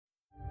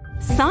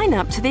Sign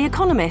up to The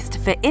Economist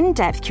for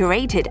in-depth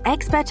curated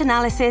expert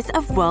analysis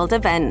of world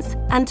events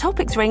and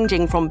topics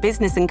ranging from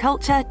business and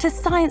culture to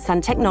science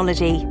and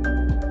technology.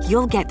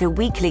 You'll get the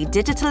weekly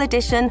digital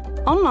edition,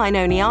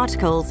 online-only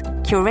articles,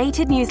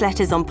 curated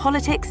newsletters on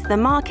politics, the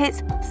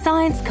markets,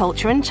 science,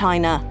 culture and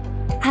China,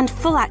 and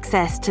full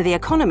access to The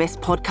Economist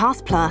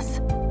Podcast Plus.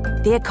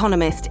 The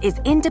Economist is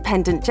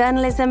independent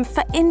journalism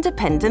for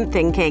independent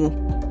thinking.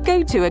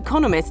 Go to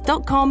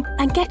economist.com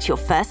and get your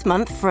first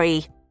month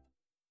free.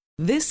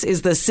 This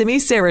is the Simi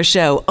Sara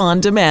Show on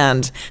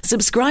demand.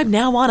 Subscribe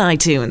now on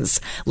iTunes.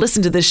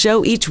 Listen to the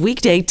show each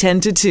weekday 10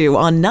 to 2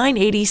 on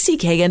 980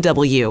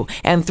 CKNW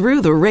and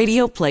through the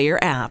Radio Player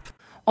app.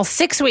 Well,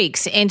 6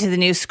 weeks into the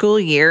new school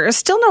year, there's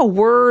still no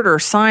word or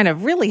sign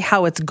of really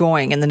how it's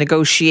going in the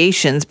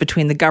negotiations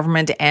between the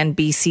government and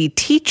BC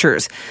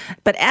teachers.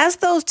 But as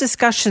those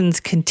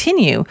discussions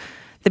continue,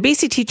 the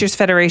BC Teachers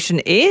Federation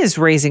is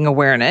raising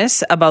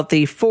awareness about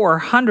the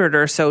 400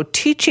 or so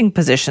teaching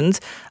positions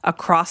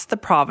across the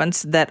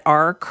province that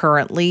are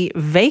currently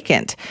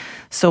vacant.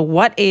 So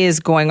what is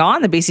going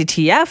on? The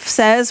BCTF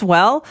says,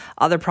 well,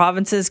 other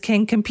provinces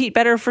can compete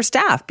better for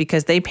staff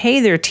because they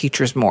pay their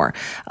teachers more.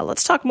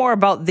 Let's talk more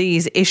about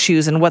these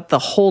issues and what the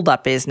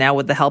holdup is now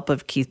with the help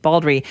of Keith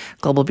Baldry,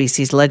 Global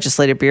BC's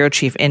Legislative Bureau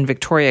Chief in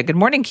Victoria. Good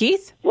morning,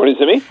 Keith. Morning,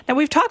 Simi. Now,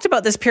 we've talked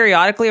about this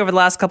periodically over the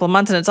last couple of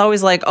months, and it's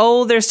always like,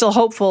 oh, they're still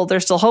hopeful. They're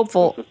still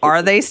hopeful.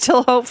 Are they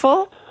still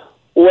hopeful?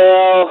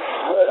 Well,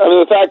 I mean,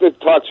 the fact that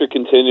talks are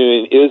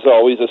continuing is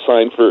always a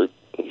sign for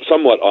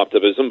somewhat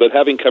optimism, but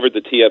having covered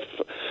the TF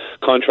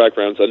contract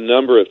rounds a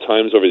number of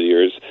times over the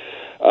years,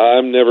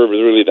 I'm never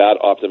really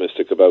that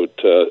optimistic about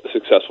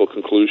successful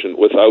conclusion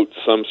without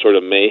some sort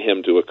of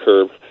mayhem to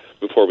occur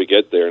before we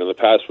get there. And in the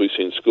past, we've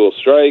seen school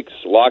strikes,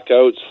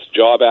 lockouts,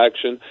 job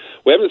action.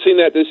 We haven't seen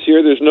that this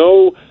year. There's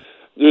no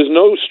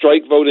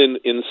strike vote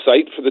in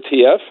sight for the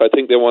TF. I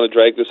think they want to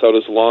drag this out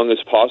as long as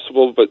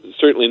possible, but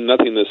certainly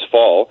nothing this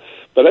fall.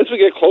 But as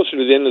we get closer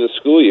to the end of the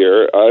school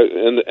year,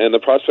 and the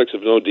prospects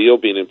of no deal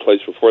being in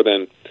place before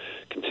then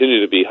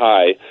continue to be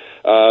high,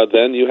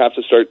 then you have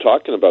to start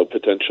talking about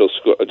potential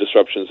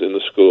disruptions in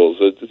the schools.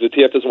 The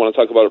TF doesn't want to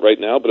talk about it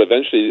right now, but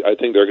eventually I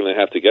think they're going to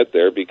have to get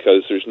there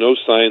because there's no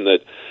sign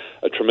that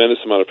a tremendous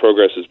amount of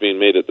progress is being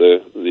made at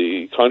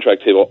the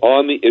contract table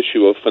on the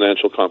issue of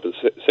financial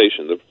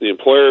compensation. The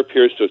employer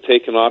appears to have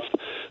taken off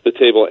the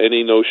table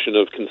any notion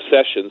of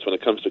concessions when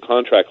it comes to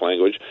contract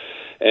language,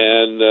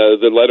 and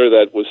the letter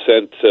that was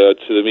sent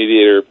to the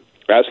mediator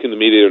asking the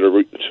mediator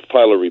to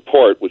file a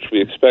report, which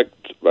we expect,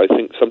 I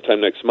think,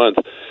 sometime next month,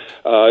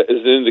 is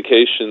an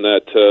indication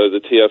that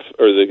the TF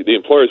or the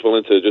employer is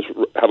willing to just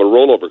have a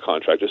rollover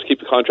contract, just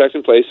keep the contract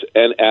in place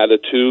and add a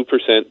 2%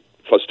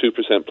 plus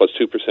 2% plus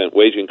 2%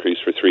 wage increase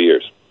for 3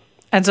 years.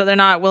 And so they're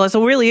not, well,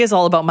 so it really is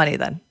all about money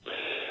then?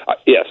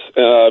 Yes,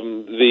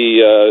 and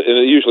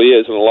it usually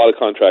is in a lot of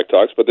contract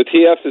talks, but the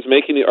TF is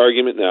making the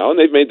argument now, and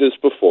they've made this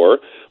before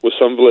with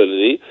some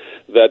validity,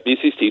 that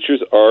BC's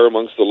teachers are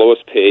amongst the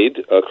lowest paid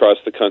across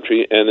the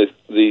country, and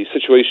the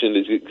situation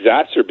is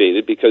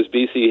exacerbated because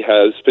BC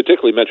has,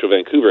 particularly Metro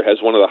Vancouver,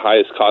 has one of the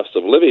highest costs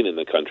of living in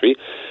the country.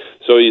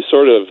 So you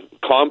sort of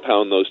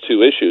compound those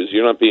two issues.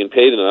 You're not being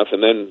paid enough,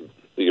 and then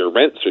your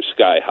rents are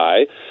sky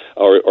high,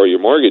 or your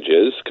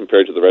mortgages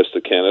compared to the rest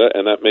of Canada,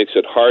 and that makes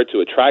it hard to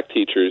attract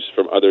teachers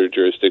from other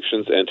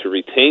jurisdictions and to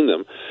retain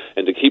them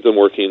and to keep them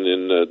working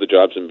in the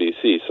jobs in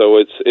BC. So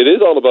it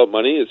is all about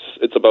money.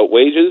 It's about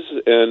wages,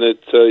 and it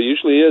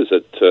usually is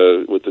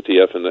with the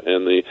TF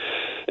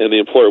and the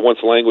employer once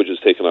language is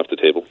taken off the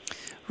table.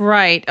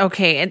 Right.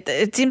 Okay.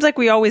 It seems like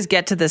we always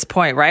get to this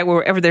point, right?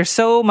 Wherever there's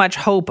so much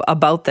hope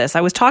about this.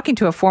 I was talking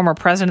to a former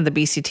president of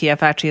the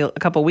BCTF actually a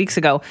couple of weeks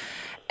ago,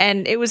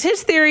 and it was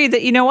his theory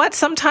that, you know what,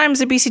 sometimes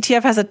the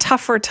BCTF has a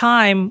tougher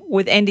time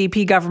with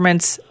NDP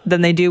governments than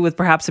they do with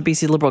perhaps a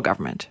BC Liberal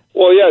government.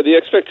 Well, yeah, the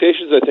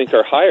expectations, I think,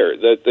 are higher.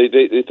 That they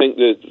think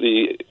that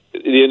the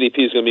NDP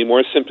is going to be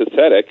more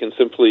sympathetic and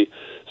simply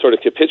sort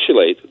of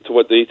capitulate to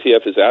what the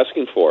ATF is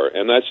asking for,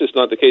 and that's just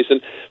not the case.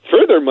 And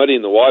further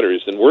muddying the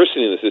waters and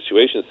worsening the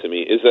situation to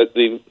me is that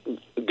the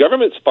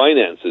government's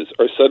finances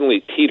are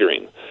suddenly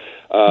teetering.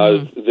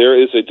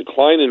 There is a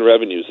decline in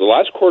revenues. The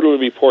last quarterly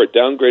report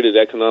downgraded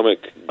economic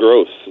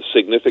growth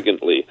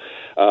significantly.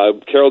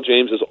 Carol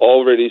James has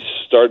already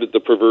started the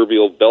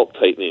proverbial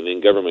belt-tightening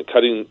in government,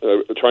 trying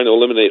to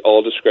eliminate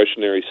all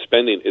discretionary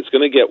spending. It's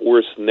going to get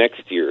worse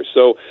next year.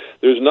 So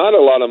there's not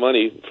a lot of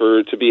money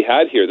to be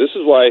had here. This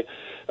is why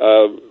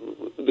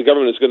the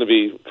government is going to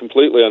be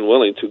completely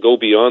unwilling to go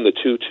beyond the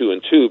 2, 2,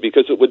 and 2,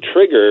 because it would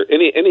trigger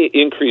any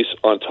increase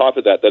on top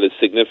of that is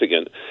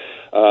significant.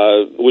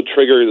 Would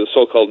trigger the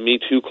so-called Me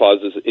Too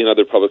clauses in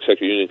other public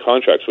sector union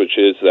contracts, which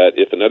is that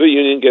if another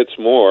union gets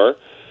more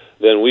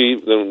than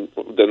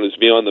is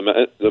beyond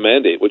the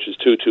mandate, which is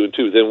 2, 2, and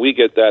 2, then we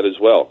get that as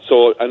well.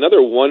 So another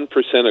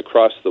 1%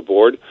 across the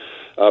board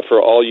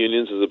for all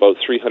unions is about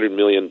 $300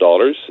 million,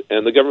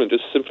 and the government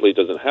just simply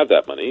doesn't have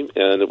that money,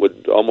 and it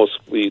would almost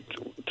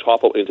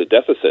topple into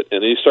deficit.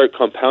 And then you start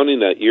compounding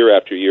that year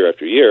after year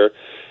after year,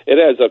 it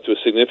adds up to a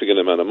significant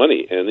amount of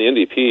money. And the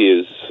NDP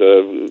is,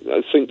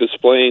 I think,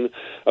 displaying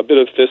a bit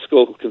of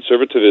fiscal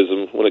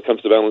conservatism when it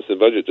comes to balancing the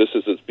budget, just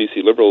as its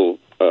BC Liberal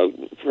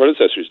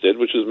predecessors did,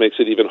 which makes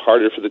it even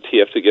harder for the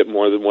TF to get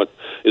more than what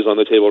is on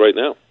the table right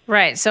now.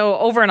 Right. So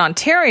over in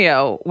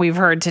Ontario, we've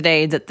heard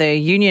today that the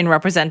union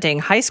representing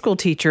high school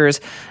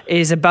teachers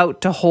is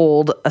about to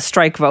hold a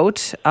strike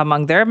vote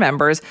among their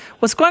members.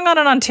 What's going on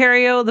in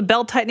Ontario, the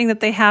belt tightening that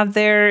they have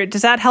there,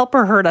 does that help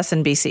or hurt us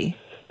in BC?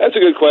 That's a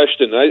good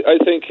question. I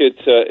think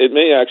it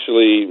may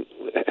actually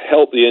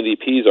help the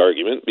NDP's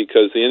argument,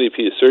 because the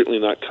NDP is certainly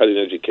not cutting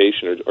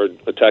education or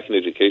attacking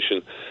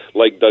education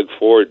like the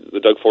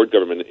Doug Ford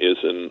government is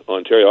in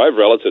Ontario. I have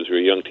relatives who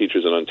are young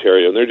teachers in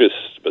Ontario, and they're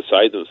just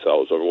beside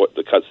themselves over what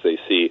the cuts they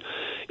see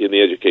in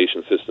the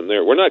education system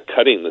there. We're not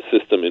cutting the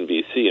system in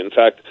BC. In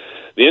fact,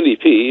 the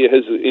NDP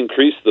has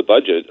increased the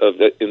budget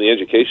in the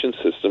education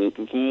system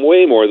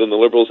way more than the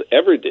Liberals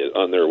ever did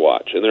on their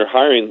watch, and they're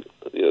hiring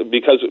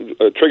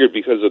triggered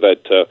because of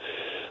that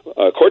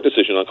court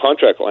decision on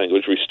contract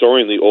language.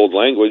 Restoring the old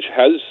language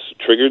has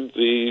triggered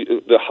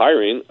the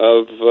hiring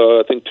of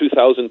I think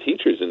 2,000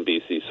 teachers in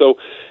BC. So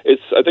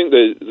I think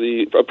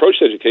the approach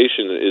to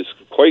education is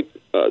quite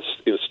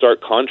in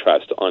stark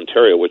contrast to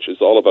Ontario, which is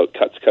all about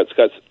cuts.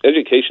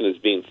 Education is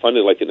being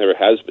funded like it never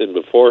has been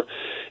before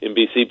in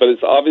BC, but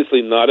it's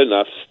obviously not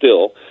enough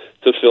still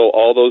to fill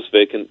all those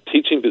vacant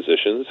teaching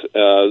positions.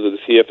 The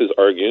TF is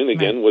arguing,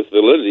 again, with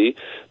validity,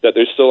 that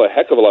there's still a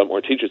heck of a lot more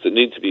teachers that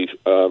need to be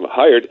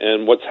hired,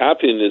 and what's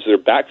happening is they're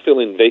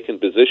backfilling vacant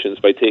positions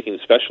by taking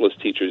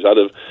specialist teachers out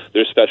of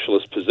their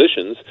specialist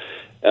positions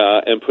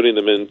and putting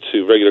them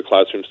into regular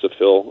classrooms to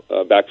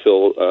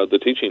backfill the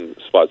teaching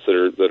spots that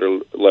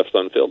are left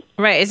unfilled.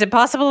 Right. Is it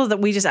possible that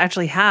we just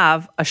actually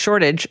have a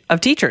shortage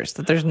of teachers,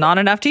 that there's not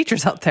enough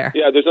teachers out there?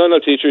 Yeah, there's not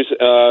enough teachers.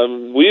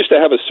 We used to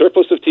have a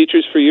surplus of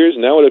teachers for years.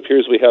 Now it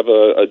appears we have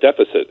a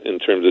deficit in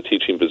terms of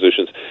teaching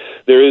positions.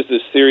 There is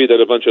this theory that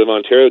a bunch of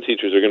Ontario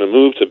teachers are going to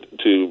move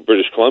to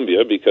British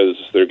Columbia because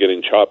they're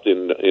getting chopped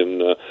in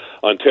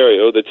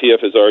Ontario. The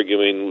TF is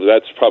arguing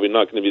that's probably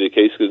not going to be the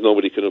case because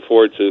nobody can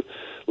afford to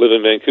live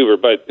in Vancouver.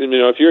 But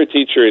if you're a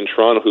teacher in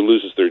Toronto who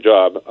loses their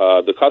job,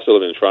 the cost of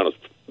living in Toronto is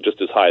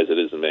just as high as it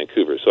is in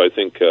Vancouver. So I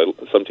think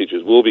some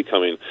teachers will be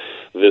coming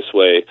this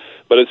way.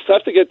 But it's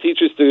tough to get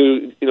teachers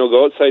to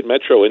go outside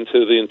Metro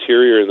into the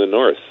interior in the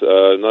north.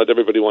 Not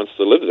everybody wants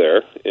to live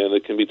there, and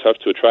it can be tough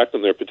to attract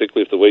them there,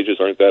 particularly if the wages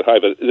aren't that high.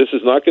 But this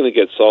is not going to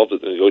get solved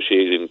at the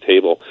negotiating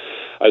table.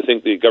 I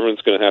think the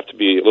government's going to have to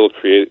be a little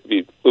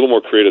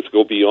more creative to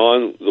go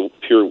beyond the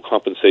pure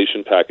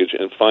compensation package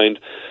and find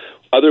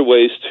other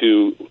ways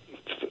to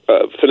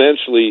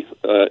financially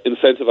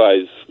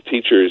incentivize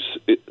teachers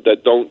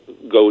that don't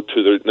go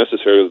to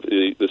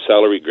necessarily the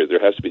salary grid. There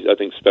has to be, I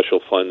think,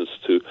 special funds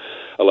to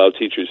allow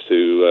teachers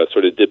to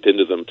sort of dip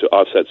into them to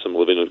offset some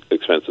living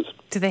expenses.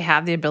 Do they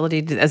have the ability,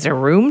 is there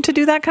room to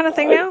do that kind of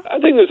thing now? I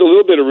think there's a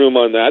little bit of room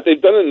on that.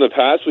 They've done it in the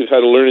past. We've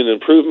had a learning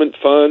improvement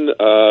fund.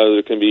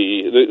 There can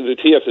be, the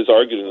TF has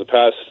argued in the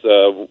past,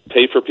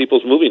 pay for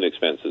people's moving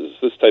expenses,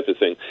 this type of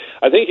thing.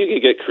 I think you can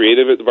get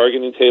creative at the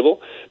bargaining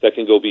table that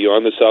can go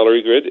beyond the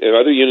salary grid, and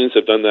other unions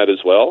have done that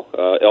as well.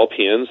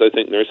 LPNs, I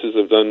think nurses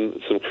have done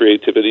some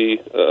creativity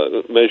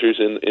measures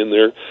in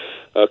their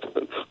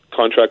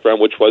contract round,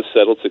 which was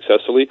settled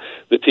successfully.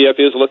 The TF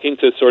is looking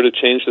to sort of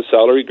change the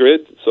salary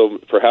grid, so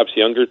perhaps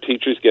younger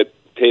teachers get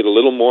paid a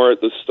little more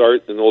at the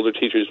start, and older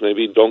teachers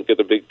maybe don't get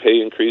a big pay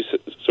increase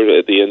sort of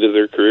at the end of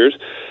their careers.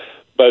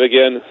 But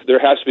again, there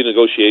has to be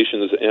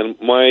negotiations, and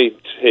my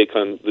take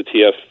on the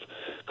TF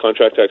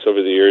contract tax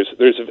over the years,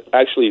 there's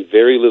actually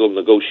very little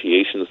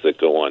negotiations that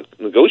go on.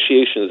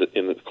 Negotiations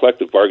in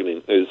collective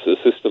bargaining is a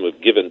system of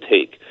give and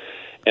take.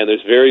 And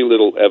there's very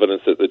little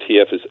evidence that the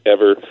TF has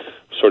ever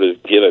sort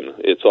of given.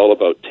 It's all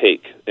about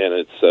take,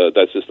 and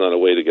that's just not a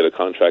way to get a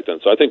contract done.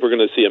 So I think we're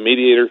going to see a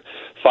mediator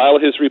file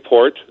his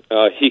report.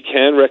 He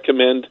can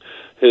recommend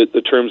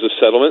the terms of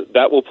settlement.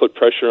 That will put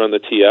pressure on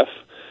the TF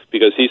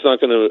because he's not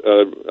going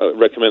to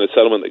recommend a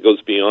settlement that goes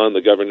beyond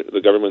the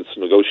government's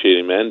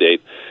negotiating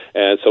mandate.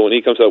 And so when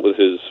he comes out with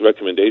his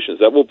recommendations,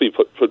 that will be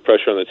put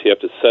pressure on the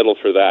TF to settle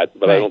for that,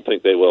 but right. I don't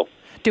think they will.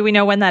 Do we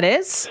know when that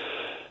is?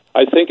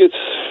 I think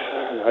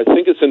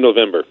it's in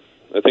November.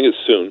 I think it's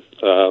soon,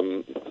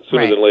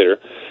 sooner than later.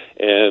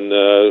 And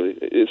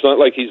it's not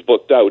like he's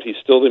booked out. He's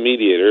still the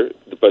mediator,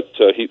 but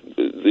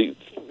the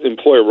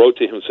employer wrote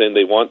to him saying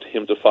they want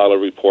him to file a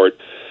report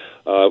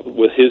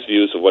with his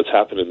views of what's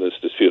happened in this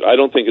dispute. I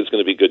don't think it's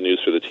going to be good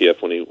news for the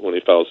TF when he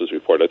files his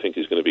report. I think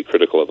he's going to be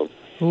critical of them.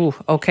 Ooh,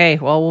 okay.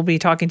 Well, we'll be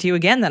talking to you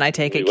again then, I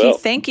take it.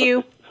 Keith, thank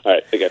you. All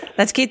right, again.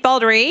 That's Keith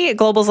Baldry,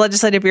 Global's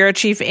Legislative Bureau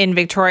Chief in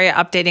Victoria,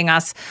 updating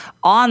us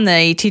on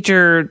the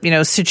teacher,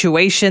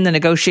 situation, the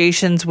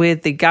negotiations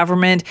with the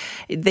government.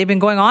 They've been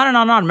going on and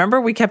on and on.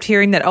 Remember, we kept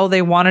hearing that,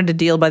 they wanted a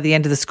deal by the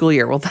end of the school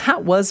year. Well,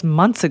 that was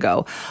months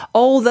ago.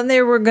 Then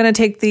they were going to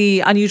take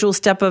the unusual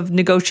step of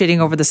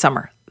negotiating over the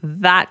summer.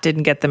 That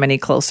didn't get them any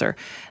closer.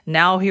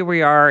 Now here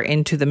we are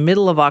into the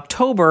middle of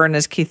October, and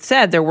as Keith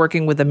said, they're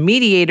working with a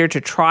mediator to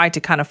try to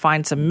kind of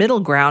find some middle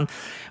ground.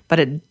 but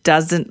it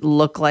doesn't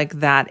look like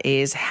that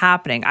is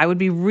happening. I would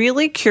be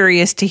really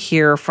curious to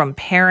hear from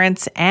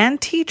parents and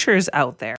teachers out there.